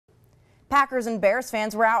Packers and Bears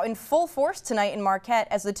fans were out in full force tonight in Marquette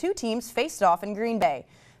as the two teams faced off in Green Bay.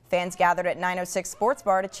 Fans gathered at 906 Sports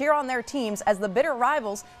Bar to cheer on their teams as the bitter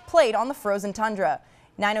rivals played on the frozen tundra.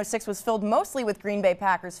 906 was filled mostly with Green Bay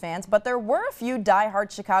Packers fans, but there were a few die-hard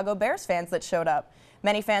Chicago Bears fans that showed up.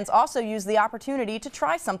 Many fans also used the opportunity to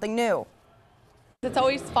try something new. It's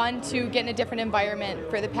always fun to get in a different environment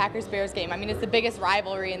for the Packers-Bears game. I mean, it's the biggest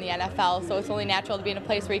rivalry in the NFL, so it's only natural to be in a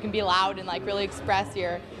place where you can be loud and really express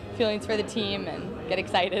your feelings for the team and get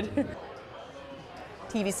excited.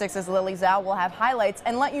 TV6's Lily Zhao will have highlights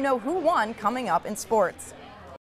and let you know who won coming up in sports.